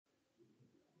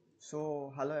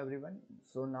So hello everyone.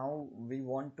 So now we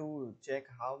want to check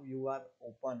how you are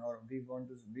open, or we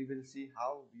will see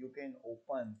how you can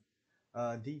open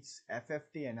this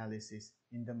FFT analysis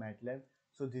in the MATLAB.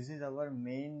 So this is our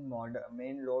main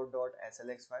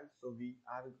load.slx file. So we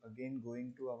are again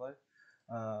going to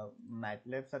our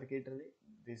MATLAB circuitry,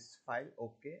 this file.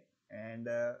 Okay, and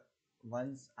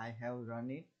once I have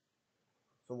run it,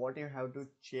 so what you have to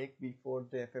check before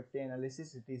the FFT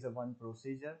analysis, it is a one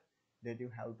procedure that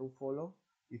you have to follow.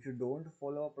 If you don't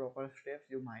follow proper steps,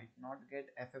 you might not get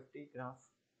FFT graph.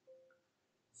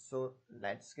 So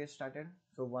let's get started.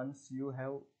 So once you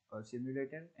have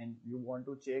simulated and you want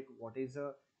to check what is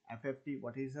a FFT,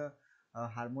 what is a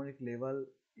harmonic level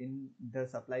in the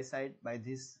supply side by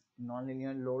this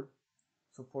nonlinear load.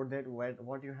 So for that,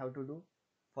 what you have to do,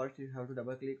 first you have to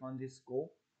double click on this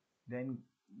scope, then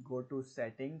go to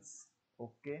settings.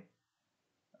 Okay,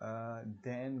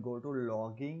 then go to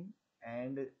logging,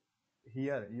 and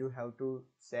here you have to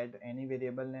set any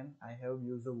variable name. I have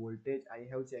used a voltage. I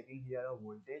have checking here a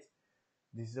voltage.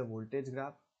 This is a voltage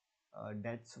graph.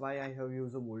 That's why I have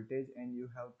used a voltage, and you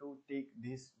have to take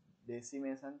this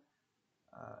decimation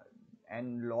uh,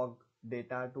 and log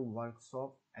data to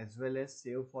workshop, as well as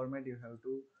save format you have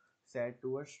to set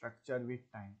to a structure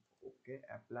with time. Okay,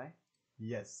 apply,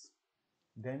 yes.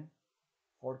 Then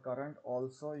for current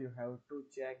also you have to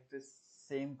check the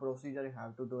same procedure. You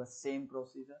have to do a same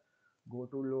procedure. Go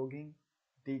to logging,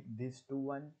 tick this to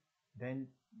one, then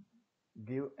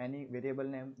give any variable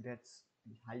name. That's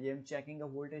I am checking a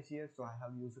voltage here, so I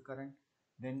have used current.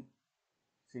 Then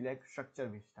select structure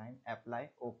with time,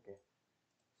 apply, okay.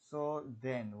 So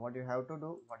then what you have to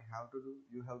do,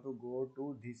 you have to go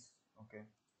to this. Okay,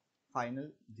 final,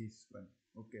 this one.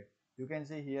 Okay, you can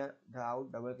see here the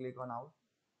out. Double click on out,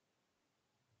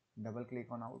 double click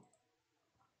on out.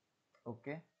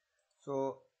 Okay,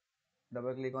 so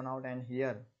double click on out, and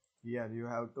here you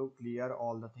have to clear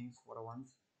all the things for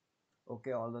once.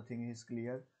 Okay, all the thing is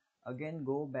clear. Again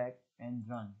go back and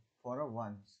run for a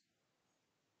once.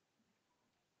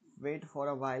 Wait for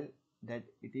a while, that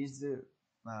it is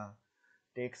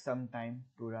takes some time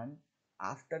to run.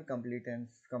 After completion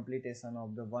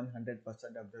of the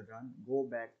 100% of the run, go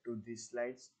back to these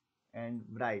slides and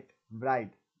write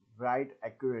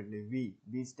accurately.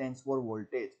 V stands for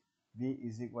voltage. V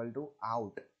is equal to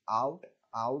out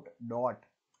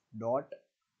dot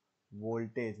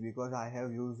voltage, because I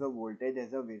have used the voltage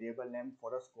as a variable name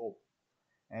for a scope.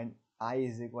 And I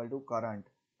is equal to current,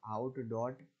 out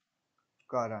dot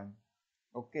current.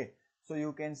 Okay, so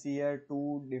you can see here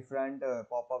two different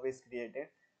pop-up is created.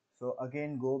 So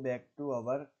again go back to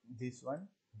our this one,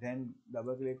 then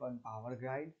double click on power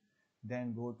guide,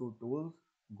 then go to tools,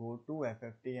 go to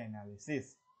FFT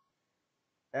analysis.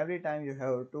 Every time you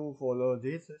have to follow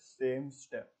this same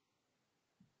step.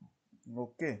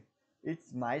 Okay, it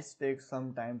might take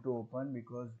some time to open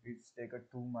because it's take a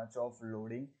too much of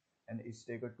loading, and it's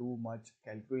take a too much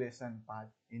calculation part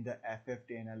in the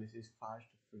FFT analysis, fast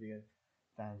Fourier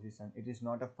transition. It is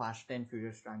not a fast and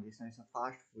furious transition, it's a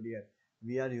fast Fourier.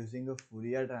 We are using a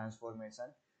Fourier transformation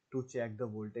to check the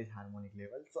voltage harmonic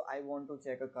level. So I want to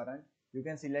check a current. You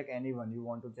can select anyone. You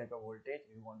want to check a voltage,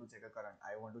 you want to check a current.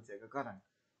 I want to check a current,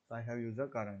 so I have used a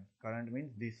current. Current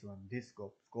means this one, this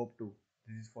scope 2.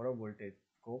 This is for a voltage,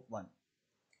 scope 1.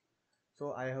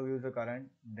 So I have used a current.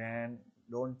 Then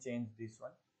don't change this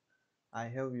one.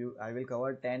 I will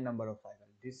cover 10 number of cycle.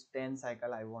 This 10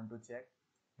 cycle I want to check.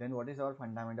 Then what is our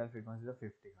fundamental frequency? The 50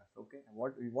 hertz. Okay,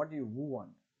 what you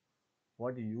want,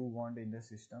 what you want in the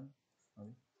system. Sorry,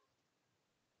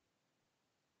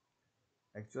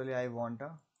 actually I want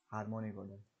a harmonic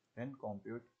order. Then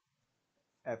compute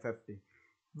FFT.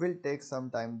 Will take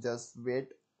some time, just wait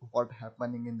what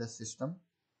happening in the system.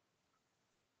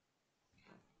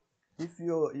 If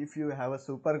you have a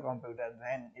supercomputer,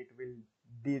 then it will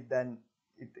be done.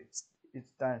 It's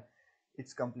done.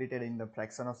 It's completed in the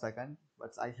fraction of second.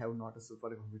 But I have not a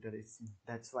supercomputer.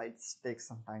 That's why it takes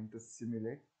some time to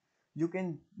simulate. You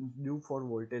can do for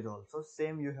voltage also.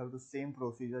 Same, you have the same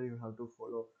procedure you have to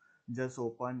follow. Just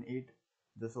open it,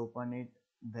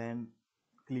 then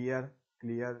clear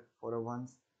for a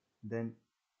once, then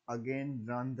again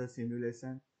run the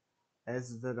simulation.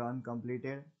 As the run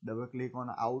completed, double click on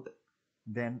out,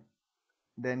 then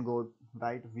go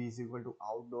write V is equal to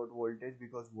out dot voltage,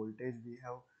 because voltage we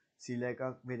have select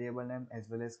a variable name as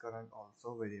well as current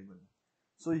also variable name.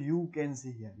 So you can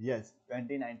see here, yes,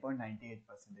 29.98%.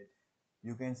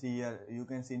 You can see here, you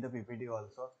can see in the PPT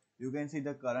also, you can see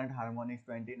the current harmonics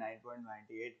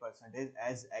 29.98%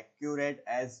 as accurate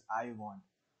as I want.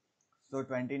 So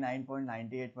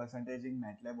 29.98% in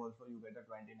MATLAB also you get a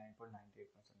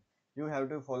 29.98%. you have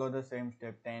to follow the same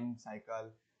step, 10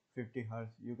 cycle, 50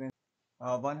 hertz. You can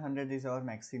 100 is our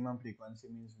maximum frequency,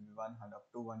 means 100 up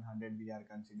to 100 we are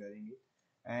considering it.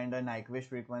 And a Nyquist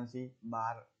frequency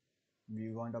bar,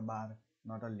 we want a bar,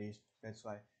 not a list, that's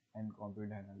why. And compute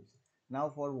analysis.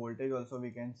 Now for voltage also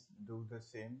we can do the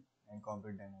same and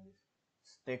compute analysis.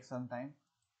 Take some time.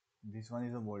 This one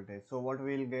is a voltage, so what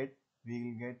we will get, we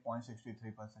will get 0.63%.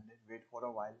 Wait for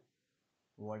a while,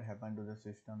 what happened to the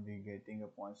system, we getting a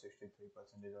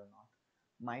 0.63% or not.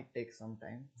 Might take some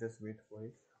time, just wait for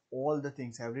it. All the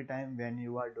things, every time when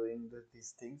you are doing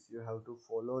these things, you have to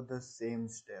follow the same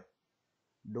step.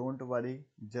 Don't worry,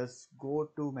 just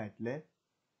go to MATLAB,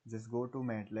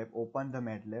 open the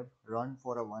MATLAB, run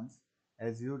for a once.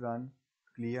 As you run,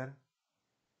 clear,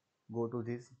 go to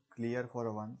this, clear for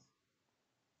a once,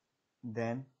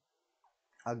 then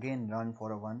again run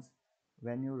for a once.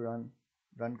 When you run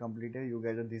completed, you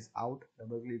get this out,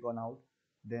 double click on out,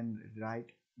 then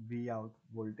write V out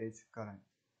voltage current.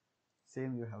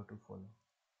 Same you have to follow.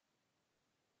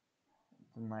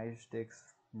 The mice takes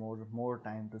more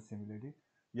time to simulate it.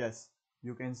 Yes,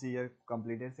 you can see here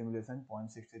completed simulation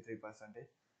 0.63%,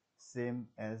 same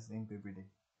as in PPT,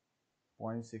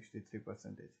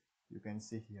 0.63%. You can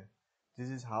see here. This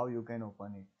is how you can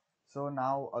open it. So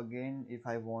now again, if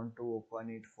I want to open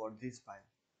it for this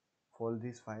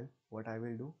file, what I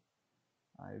will do,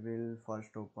 I will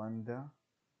first open the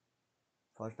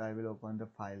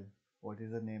file. What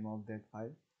is the name of that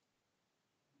file?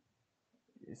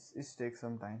 It takes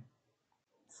some time.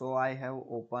 So I have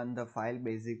opened the file,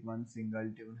 basic one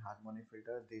single tune harmonic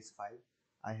filter. This file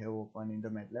I have opened in the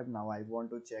MATLAB. Now I want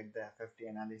to check the FFT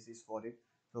analysis for it.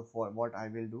 So for what I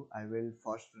will do, I will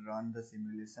first run the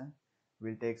simulation.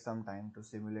 Will take some time to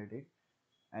simulate it,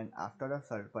 and after a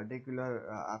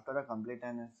after a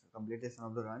completion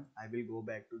of the run, I will go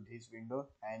back to this window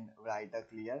and write a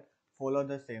clear, follow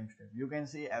the same step. You can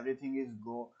see everything is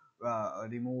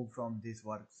removed from this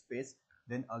workspace.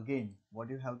 Then again what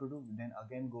you have to do, then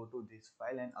again go to this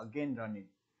file and again run it.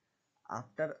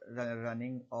 After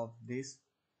running of this,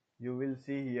 you will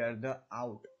see here the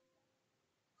out,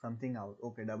 something out.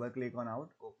 Okay, double click on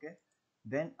out. Okay,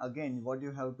 then again what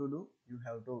you have to do, you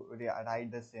have to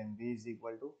write the same, v is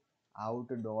equal to out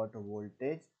dot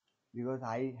voltage, because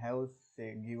I have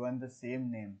given the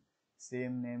same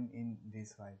name in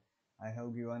this file. I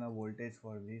have given a voltage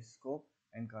for this scope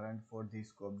and current for this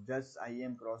scope. Just I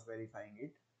am cross verifying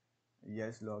it.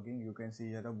 Yes, logging. You can see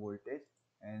here a voltage,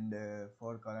 and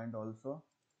for current also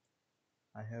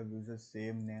I have used the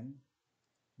same name.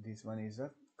 This one is a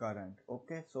current.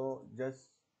 Okay, so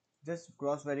just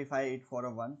cross verify it for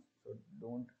a once, so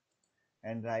don't,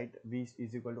 and write v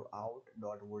is equal to out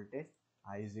dot voltage,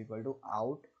 I is equal to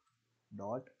out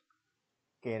dot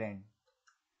current.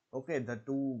 Okay, the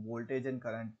two voltage and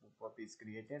current pop is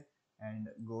created, and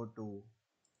go to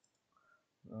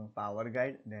power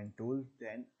guide, then tools,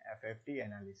 then FFT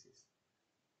analysis.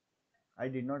 I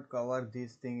did not cover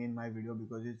this thing in my video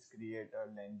because it's create a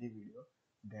lengthy video.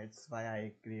 That's why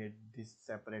I create this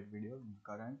separate video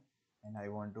current, and I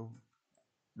want to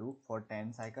do for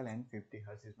 10 cycle and 50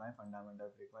 hertz is my fundamental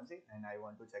frequency, and I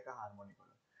want to check a harmonic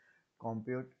order.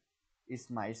 Compute is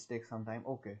might take some time.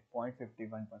 Okay,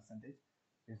 0.51%.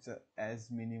 It's as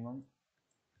minimum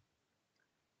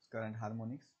current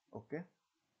harmonics. Okay,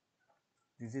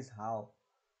 this is how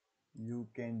you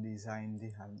can design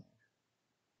the harmonic.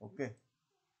 Okay,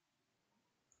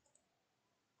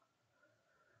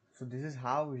 so this is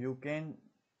how you can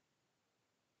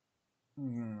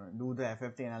do the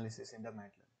FFT analysis in the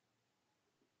MATLAB.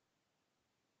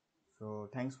 So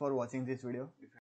thanks for watching this video.